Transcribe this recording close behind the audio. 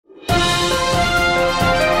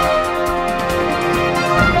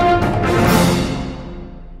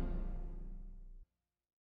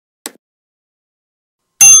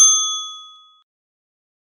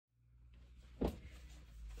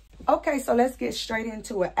Okay, so let's get straight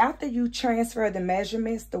into it. After you transfer the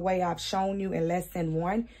measurements the way I've shown you in lesson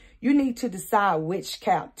 1, you need to decide which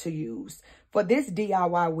cap to use. For this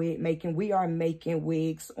DIY wig making, we are making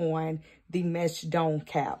wigs on the mesh dome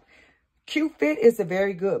cap. Q-Fit is a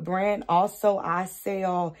very good brand. Also, I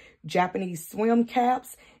sell Japanese swim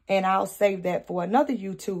caps, and I'll save that for another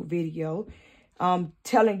YouTube video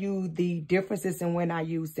telling you the differences in when I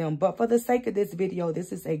use them. But for the sake of this video,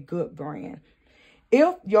 this is a good brand.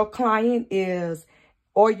 If your client is,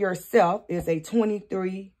 or yourself is a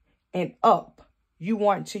 23 and up, you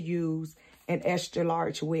want to use an extra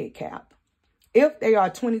large wig cap. If they are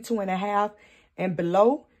 22 and a half and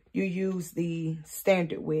below, you use the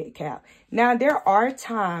standard wig cap. Now, there are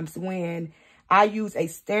times when I use a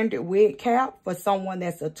standard wig cap for someone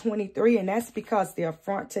that's a 23, and that's because their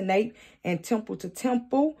front to nape and temple to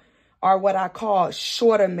temple are what I call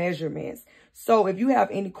shorter measurements. So if you have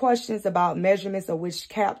any questions about measurements or which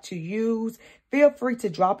cap to use, feel free to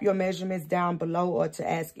drop your measurements down below or to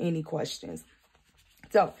ask any questions.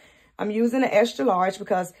 So I'm using an extra large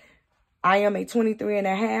because I am a 23 and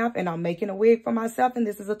a half and I'm making a wig for myself, and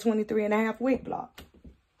this is a 23 and a half wig block.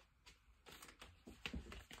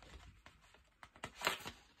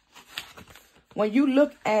 When you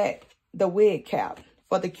look at the wig cap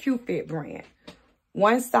for the Q-Fit brand,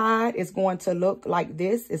 one side is going to look like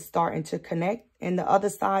this. It's starting to connect, and the other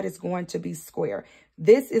side is going to be square.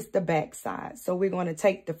 This is the back side. So we're going to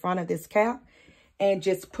take the front of this cap and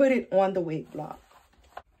just put it on the wig block.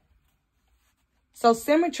 So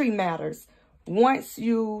symmetry matters. Once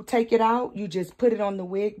you take it out, you just put it on the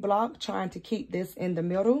wig block, trying to keep this in the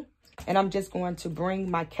middle. And I'm just going to bring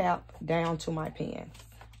my cap down to my pin.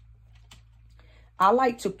 I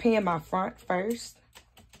like to pin my front first.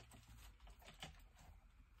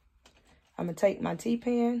 I'm going to take my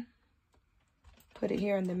T-pin, put it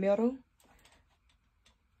here in the middle.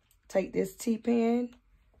 Take this T-pin,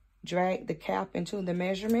 drag the cap into the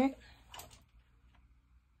measurement.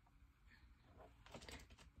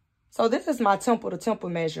 So this is my temple to temple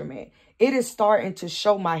measurement. It is starting to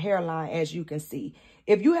show my hairline, as you can see.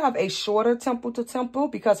 If you have a shorter temple to temple,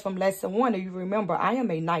 because from lesson 1, if you remember, I am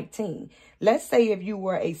a 19. Let's say if you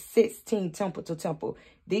were a 16 temple to temple,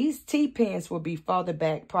 these T-pins will be farther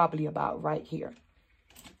back, probably about right here.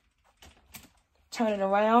 Turn it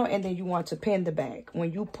around, and then you want to pin the back.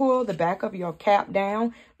 When you pull the back of your cap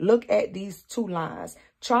down, look at these two lines.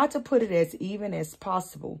 Try to put it as even as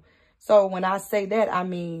possible. So when I say that, I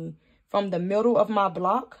mean from the middle of my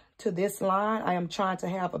block to this line, I am trying to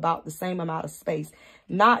have about the same amount of space.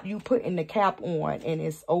 Not you putting the cap on and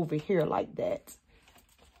it's over here like that.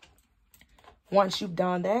 Once you've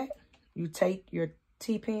done that, you take your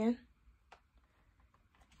T-pin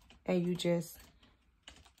and you just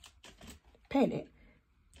pin it.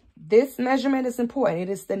 This measurement is important. It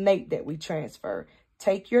is the nape that we transfer.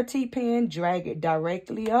 Take your T-pin, drag it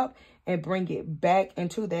directly up, and bring it back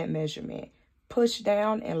into that measurement. Push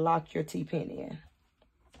down and lock your T-pin in.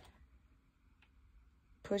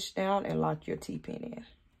 Push down and lock your T-pin in.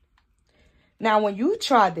 Now, when you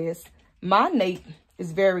try this, my nape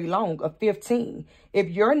is very long, a 15. If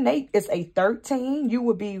your nape is a 13, you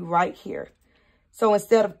would be right here. So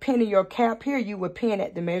instead of pinning your cap here, you would pin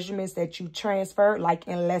at the measurements that you transferred, like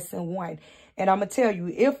in lesson 1. And I'm going to tell you,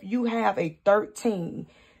 if you have a 13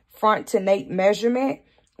 front to nape measurement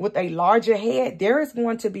with a larger head, there is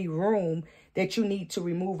going to be room that you need to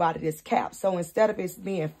remove out of this cap. So instead of it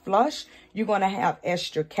being flush, you're going to have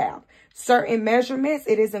extra cap. Certain measurements,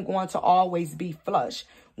 it isn't going to always be flush.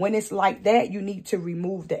 When it's like that, you need to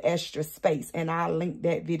remove the extra space. And I'll link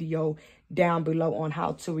that video down below on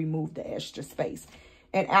how to remove the extra space.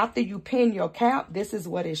 And after you pin your cap, this is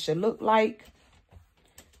what it should look like.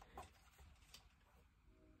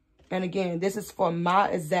 And again, this is for my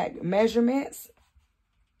exact measurements.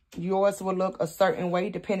 Yours will look a certain way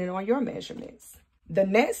depending on your measurements. The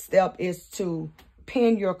next step is to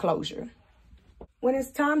pin your closure. When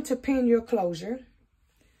it's time to pin your closure,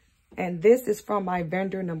 and this is from my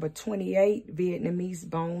vendor number 28, Vietnamese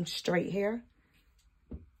bone straight hair.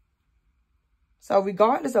 So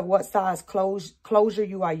regardless of what size closure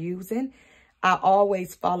you are using, I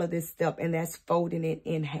always follow this step, and that's folding it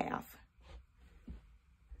in half.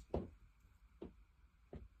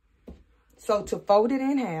 So to fold it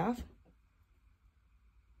in half,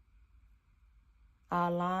 I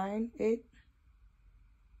line it,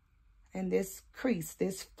 and this crease,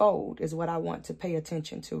 this fold is what I want to pay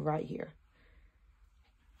attention to right here.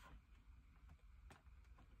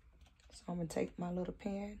 So I'm going to take my little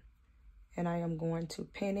pen, and I am going to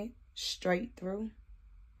pin it straight through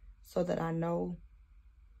so that I know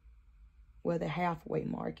where the halfway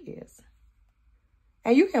mark is.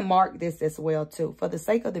 And you can mark this as well too. For the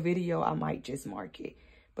sake of the video, I might just mark it,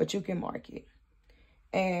 but you can mark it.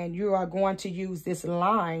 And you are going to use this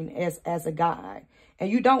line as a guide. And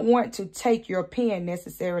you don't want to take your pen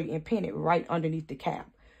necessarily and pin it right underneath the cap.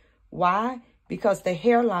 Why? Because the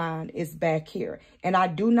hairline is back here. And I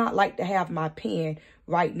do not like to have my pen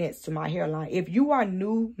right next to my hairline. If you are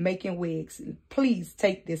new making wigs, please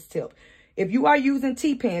take this tip. If you are using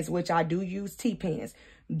T-pens, which I do use T-pens,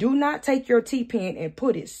 do not take your T-pen and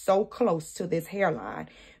put it so close to this hairline,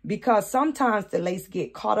 because sometimes the lace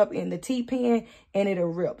get caught up in the T-pen and it'll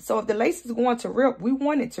rip. So if the lace is going to rip, we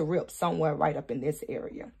want it to rip somewhere right up in this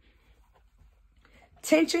area.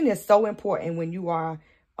 Tension is so important when you are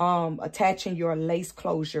attaching your lace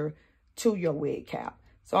closure to your wig cap.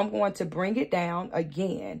 So I'm going to bring it down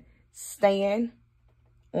again, stand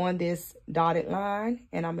on this dotted line,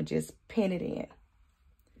 and I'm going to just pin it in.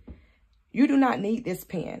 You do not need this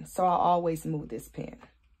pen, so I always move this pen.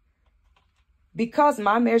 Because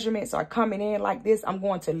my measurements are coming in like this, I'm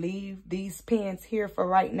going to leave these pens here for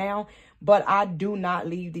right now, but I do not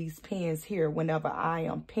leave these pens here whenever I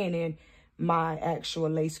am pinning my actual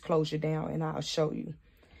lace closure down, and I'll show you.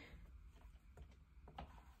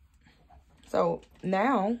 So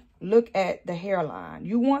now look at the hairline.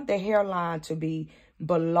 You want the hairline to be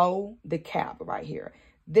below the cap right here.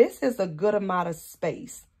 This is a good amount of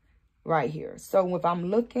space right here. So if I'm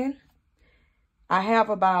looking, I have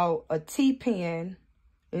about a T-pen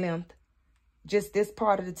length. Just this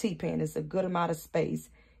part of the T-pen is a good amount of space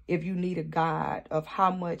if you need a guide of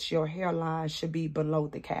how much your hairline should be below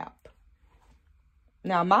the cap.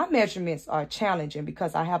 Now, my measurements are challenging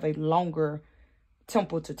because I have a longer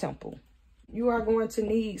temple to temple. You are going to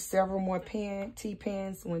need several more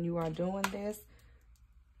T-pens when you are doing this.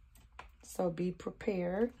 So be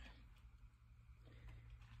prepared.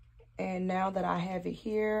 And now that I have it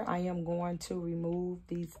here, I am going to remove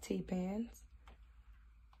these T-pens.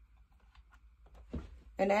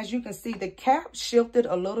 And as you can see, the cap shifted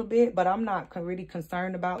a little bit, but I'm not really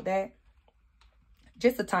concerned about that.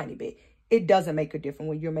 Just a tiny bit. It doesn't make a difference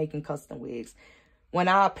when you're making custom wigs. When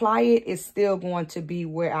I apply it, it's still going to be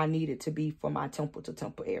where I need it to be for my temple to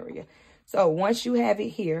temple area. So once you have it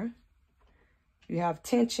here, you have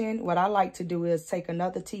tension. What I like to do is take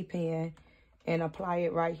another T-pen and apply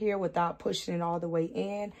it right here without pushing it all the way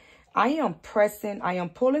in. I am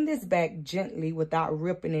pulling this back gently without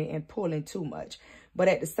ripping it and pulling too much. But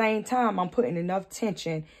at the same time, I'm putting enough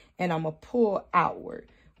tension and I'm going to pull outward.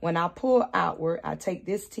 When I pull outward, I take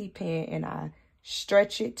this T-pen and I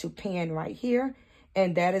stretch it to pin right here.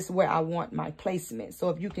 And that is where I want my placement. So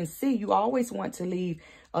if you can see, you always want to leave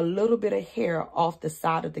a little bit of hair off the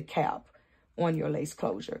side of the cap on your lace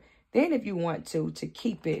closure. Then if you want to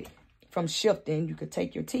keep it from shifting, you could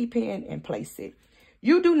take your T-pen and place it.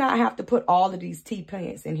 You do not have to put all of these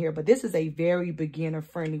T-pens in here, but this is a very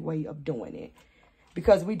beginner-friendly way of doing it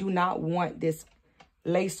because we do not want this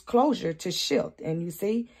lace closure to shift. And you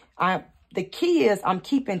see, the key is I'm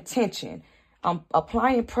keeping tension. I'm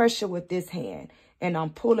applying pressure with this hand and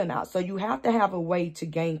I'm pulling out. So you have to have a way to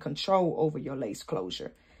gain control over your lace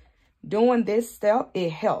closure. Doing this step,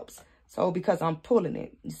 it helps. So because I'm pulling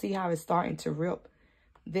it, you see how it's starting to rip?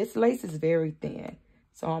 This lace is very thin.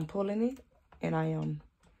 So I'm pulling it and I am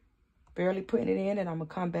barely putting it in, and I'm going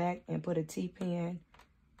to come back and put a T-pen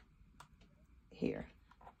here.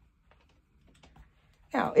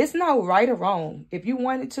 Now, it's no right or wrong. If you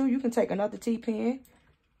wanted to, you can take another T-pen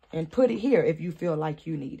and put it here if you feel like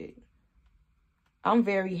you need it. I'm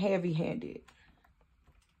very heavy-handed.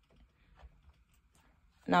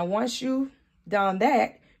 Now, once you've done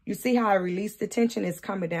that, you see how I release the tension? It's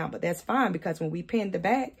coming down, but that's fine because when we pin the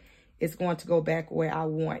back, it's going to go back where I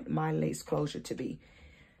want my lace closure to be.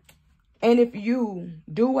 And if you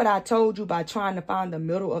do what I told you by trying to find the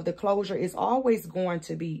middle of the closure, it's always going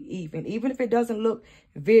to be even. Even if it doesn't look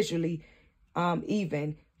visually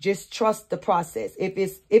even, just trust the process. If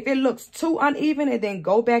it looks too uneven, and then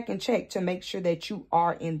go back and check to make sure that you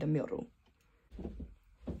are in the middle.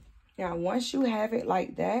 Now, once you have it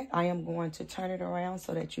like that, I am going to turn it around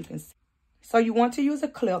so that you can see. So you want to use a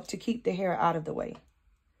clip to keep the hair out of the way.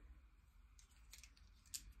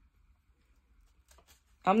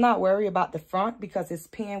 I'm not worried about the front because it's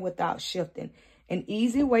pinned without shifting. An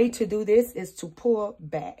easy way to do this is to pull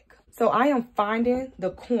back. So I am finding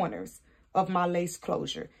the corners of my lace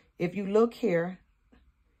closure. If you look here,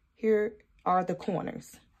 here are the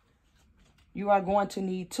corners. You are going to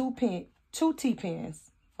need two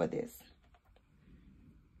T-pens for this.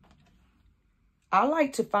 I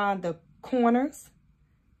like to find the corners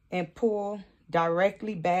and pull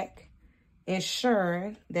directly back,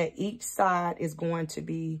 ensuring that each side is going to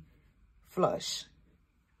be flush.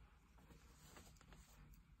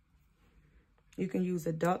 You can use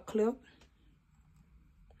a duck clip.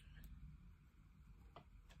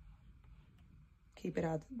 Keep it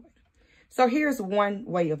out of the way. So here's one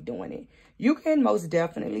way of doing it. You can most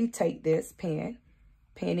definitely take this pin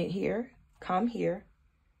it here, come here,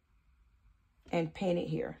 and pin it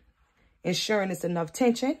here. Ensuring it's enough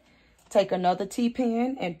tension, take another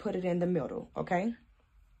T-pin and put it in the middle, okay?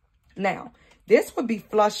 Now, this would be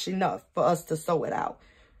flush enough for us to sew it out.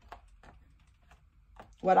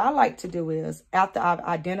 What I like to do is, after I've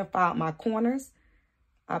identified my corners,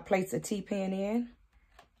 I place a T-pin in,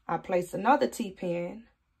 I place another T-pin,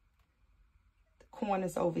 the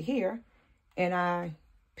corners over here, and I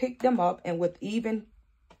pick them up, and with even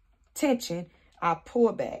tension, I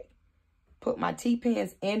pull back. Put my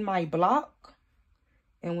T-pins in my block,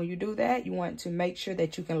 and when you do that, you want to make sure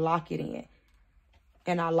that you can lock it in.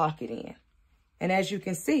 And I lock it in. And as you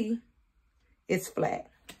can see, it's flat.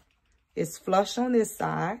 It's flush on this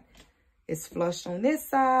side. It's flush on this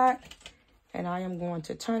side. And I am going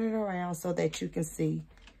to turn it around so that you can see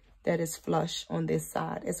that it's flush on this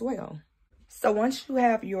side as well. So once you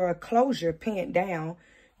have your closure pinned down,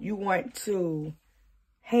 you want to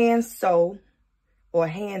hand sew or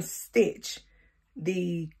hand stitch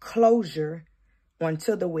the closure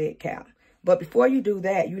onto the wig cap. But before you do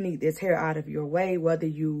that, you need this hair out of your way, whether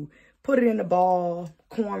you put it in the ball,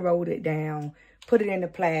 cornrowed it down, put it in the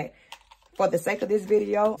plait. For the sake of this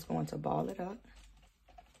video, I'm just going to ball it up.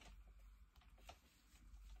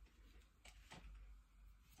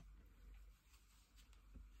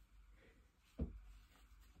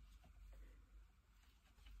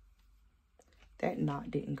 That knot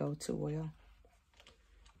didn't go too well.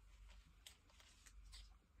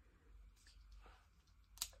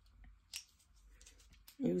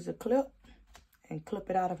 Use a clip and clip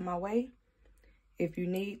it out of my way. If you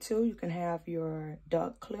need to, you can have your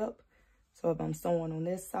duck clip. So if I'm sewing on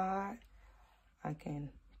this side, I can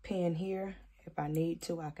pin here. If I need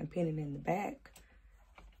to, I can pin it in the back.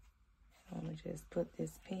 I'm gonna just put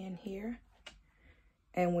this pin here.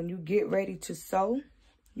 And when you get ready to sew,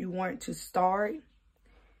 you want to start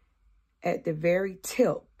at the very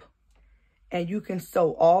tip. And you can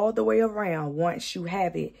sew all the way around once you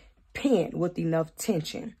have it pinned with enough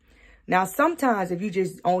tension. Now, sometimes if you're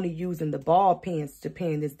just only using the ball pins to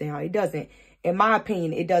pin this down, it doesn't, in my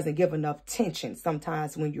opinion, it doesn't give enough tension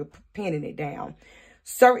sometimes when you're pinning it down.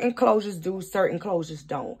 Certain closures do, certain closures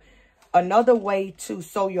don't. Another way to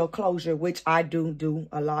sew your closure, which I do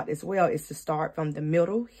a lot as well, is to start from the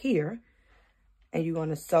middle here. And you're going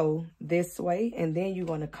to sew this way. And then you're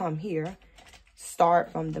going to come here,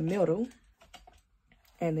 start from the middle,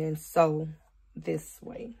 and then sew this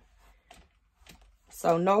way.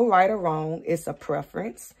 So no right or wrong, it's a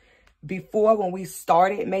preference. Before, when we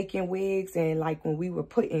started making wigs and like when we were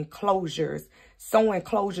putting closures, sewing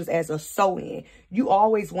closures as a sew-in, you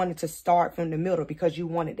always wanted to start from the middle because you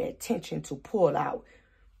wanted that tension to pull out,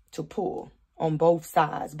 to pull on both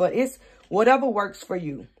sides. But it's whatever works for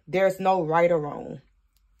you. There's no right or wrong.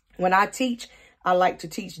 When I teach, I like to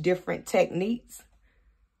teach different techniques.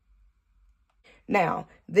 Now,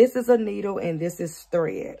 this is a needle and this is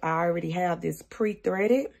thread. I already have this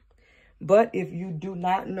pre-threaded. But if you do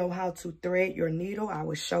not know how to thread your needle, I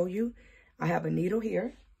will show you. I have a needle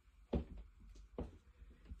here.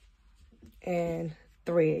 And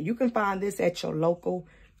thread. You can find this at your local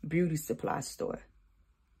beauty supply store.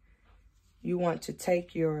 You want to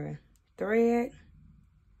take your thread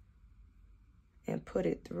and put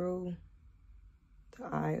it through the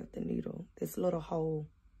eye of the needle, this little hole.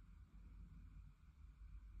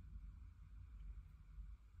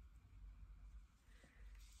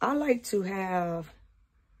 I like to have,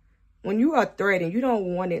 when you are threading, you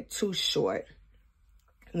don't want it too short.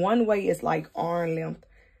 One way is like arm length,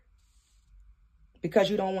 because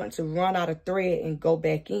you don't want to run out of thread and go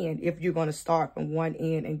back in if you're going to start from one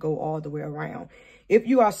end and go all the way around. If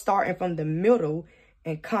you are starting from the middle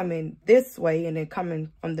and coming this way and then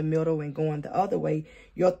coming from the middle and going the other way,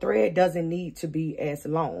 your thread doesn't need to be as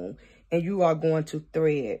long, and you are going to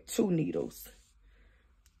thread 2 needles.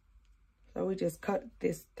 So we just cut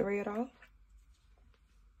this thread off.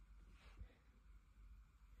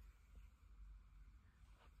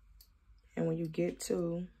 And when you get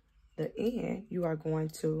to the end, you are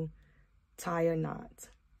going to tie a knot.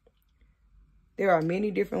 There are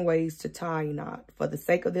many different ways to tie a knot. For the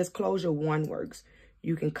sake of this closure, one works.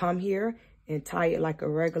 You can come here and tie it like a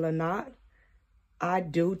regular knot. I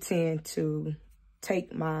do tend to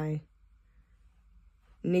take my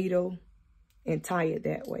needle and tie it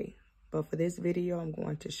that way. But for this video, I'm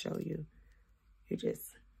going to show you. You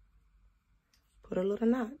just put a little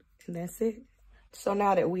knot and that's it. So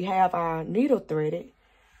now that we have our needle threaded,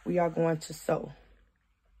 we are going to sew.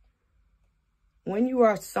 When you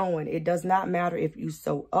are sewing, it does not matter if you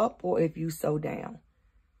sew up or if you sew down.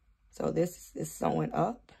 So this is sewing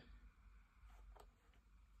up.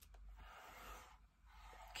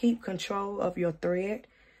 Keep control of your thread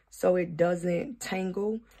so it doesn't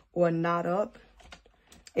tangle or knot up.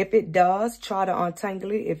 If it does, try to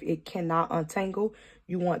untangle it. If it cannot untangle,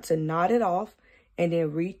 you want to knot it off and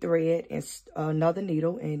then rethread another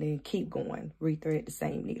needle and then keep going. Rethread the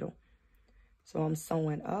same needle. So I'm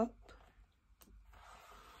sewing up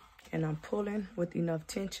and I'm pulling with enough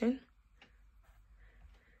tension.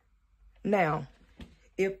 Now,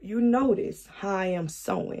 if you notice how I am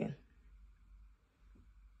sewing,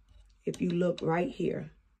 if you look right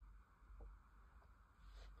here,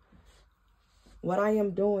 what I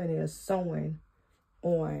am doing is sewing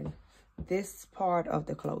on this part of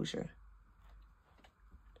the closure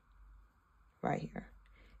right here.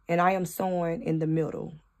 And I am sewing in the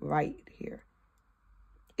middle right here.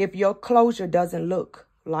 If your closure doesn't look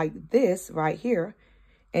like this right here,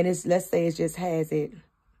 and it's, let's say it just has it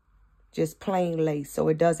just plain lace, so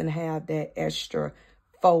it doesn't have that extra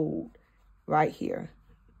fold right here,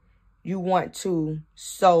 you want to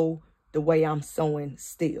sew the way I'm sewing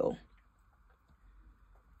still.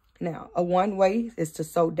 Now, one way is to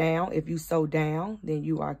sew down. If you sew down, then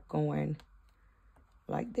you are going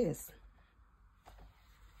like this.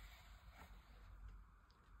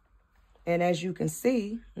 And as you can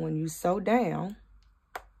see, when you sew down,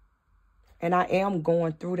 and I am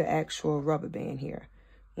going through the actual rubber band here.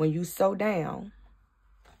 When you sew down,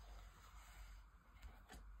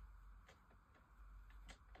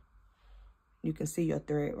 you can see your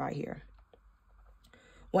thread right here.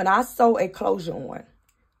 When I sew a closure on,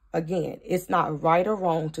 again, it's not right or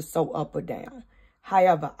wrong to sew up or down.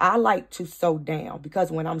 However, I like to sew down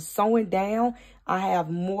because when I'm sewing down, I have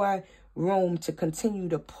more room to continue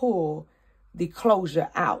to pull the closure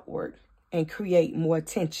outward and create more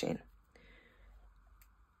tension.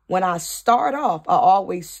 When I start off, I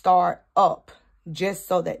always start up just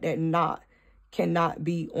so that that knot cannot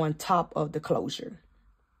be on top of the closure.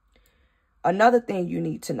 Another thing you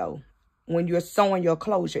need to know when you're sewing your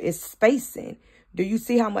closure is spacing. Do you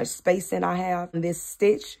see how much spacing I have from this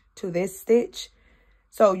stitch to this stitch?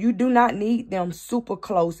 So you do not need them super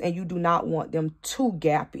close and you do not want them too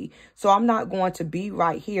gappy. So I'm not going to be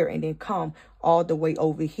right here and then come all the way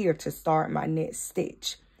over here to start my next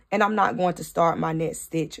stitch. And I'm not going to start my next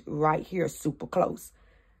stitch right here super close.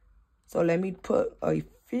 So let me put a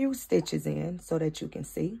few stitches in so that you can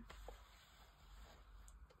see.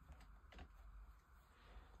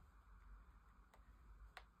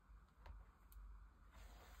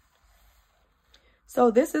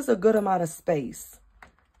 So this is a good amount of space.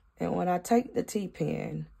 And when I take the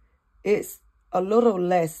T-pin, it's a little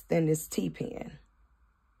less than this T-pin.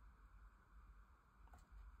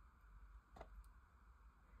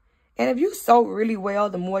 And if you sew really well,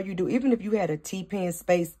 the more you do, even if you had a T-pin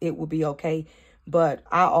space, it would be okay. But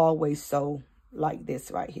I always sew like this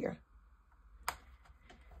right here.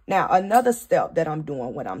 Now, another step that I'm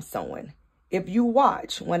doing when I'm sewing. If you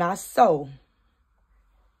watch, when I sew,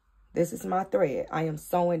 this is my thread. I am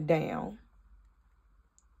sewing down.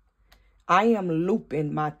 I am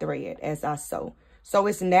looping my thread as I sew. So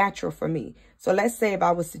it's natural for me. So let's say if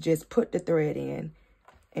I was to just put the thread in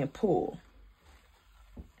and pull.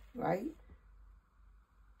 Right?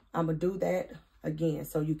 I'm going to do that again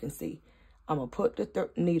so you can see. I'm going to put the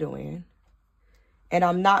needle in. And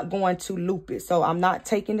I'm not going to loop it. So I'm not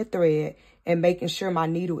taking the thread and making sure my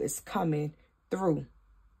needle is coming through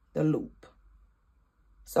the loop.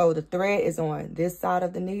 So the thread is on this side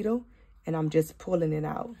of the needle and I'm just pulling it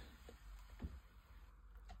out.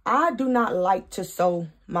 I do not like to sew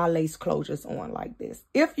my lace closures on like this.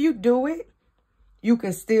 If you do it, you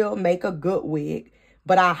can still make a good wig.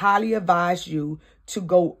 But I highly advise you to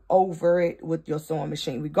go over it with your sewing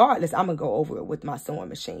machine. Regardless, I'm going to go over it with my sewing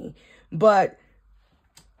machine. But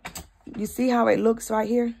you see how it looks right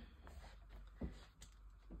here?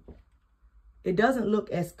 It doesn't look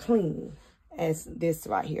as clean as this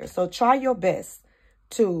right here. So try your best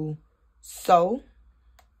to sew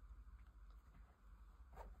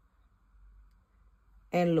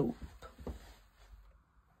and loop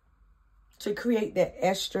to create that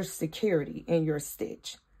extra security in your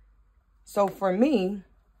stitch. So for me,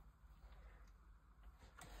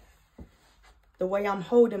 the way I'm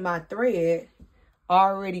holding my thread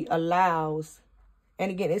already allows, and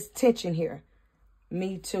again, it's tension here,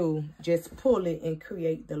 me to just pull it and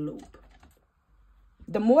create the loop.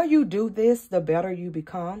 The more you do this, the better you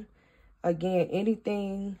become. Again,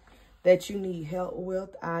 anything that you need help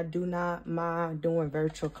with, I do not mind doing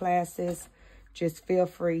virtual classes just feel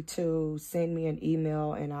free to send me an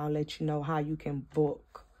email and I'll let you know how you can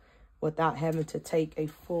book without having to take a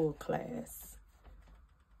full class.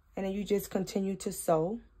 And then you just continue to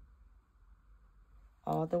sew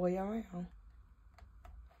all the way around.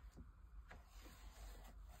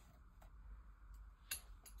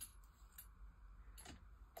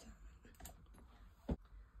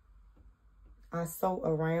 I sew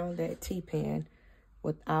around that T-pin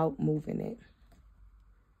without moving it.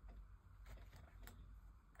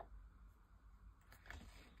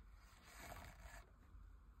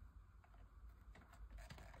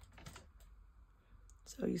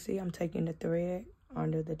 So you see, I'm taking the thread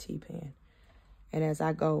under the T-pin. And as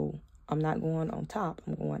I go, I'm not going on top.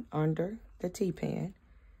 I'm going under the T-pin.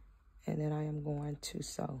 And then I am going to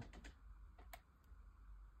sew.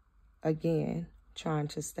 Again, trying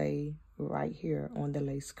to stay right here on the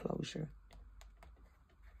lace closure.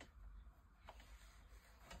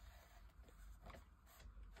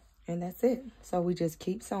 And that's it. So we just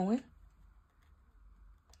keep sewing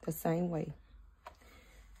the same way.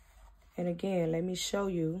 And again, let me show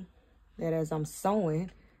you that as I'm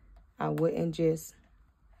sewing, I wouldn't just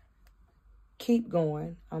keep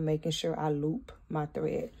going. I'm making sure I loop my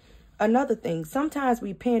thread. Another thing, sometimes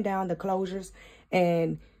we pin down the closures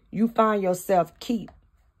and you find yourself keep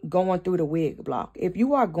going through the wig block. If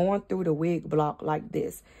you are going through the wig block like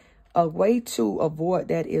this, a way to avoid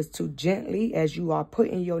that is to gently, as you are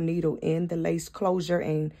putting your needle in the lace closure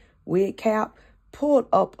and wig cap, pull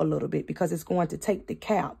up a little bit because it's going to take the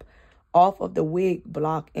cap off of the wig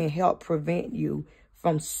block and help prevent you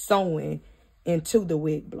from sewing into the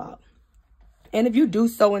wig block. And if you do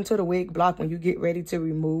sew into the wig block when you get ready to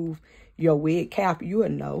remove your wig cap, you will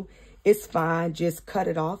know it's fine. Just cut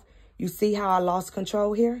it off. You see how I lost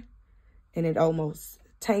control here? And it almost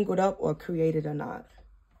tangled up or created a knot.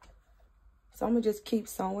 So I'm going to just keep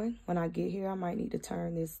sewing. When I get here, I might need to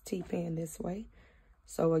turn this T-pin this way.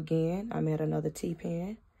 So again, I'm at another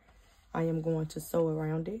T-pin. I am going to sew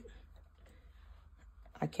around it.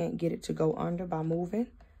 I can't get it to go under by moving.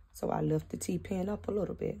 So I lift the T-pin up a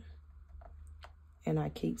little bit. And I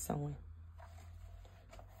keep sewing.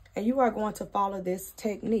 And you are going to follow this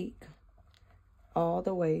technique all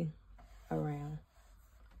the way around.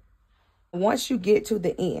 Once you get to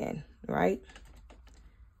the end, right,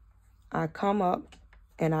 I come up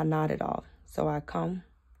and I knot it off. So I come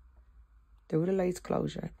through the lace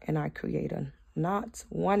closure and I create a knot,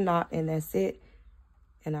 one knot, and that's it.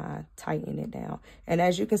 And I tighten it down. And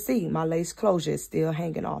as you can see, my lace closure is still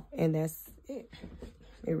hanging off, and that's it.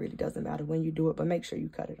 It really doesn't matter when you do it, but make sure you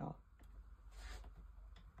cut it off.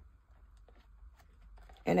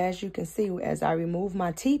 And as you can see, as I remove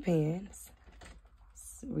my T-pins,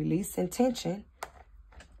 releasing tension,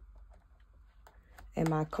 and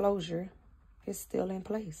my closure is still in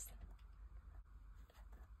place.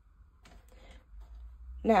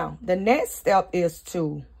 Now, the next step is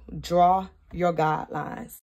to draw your guidelines.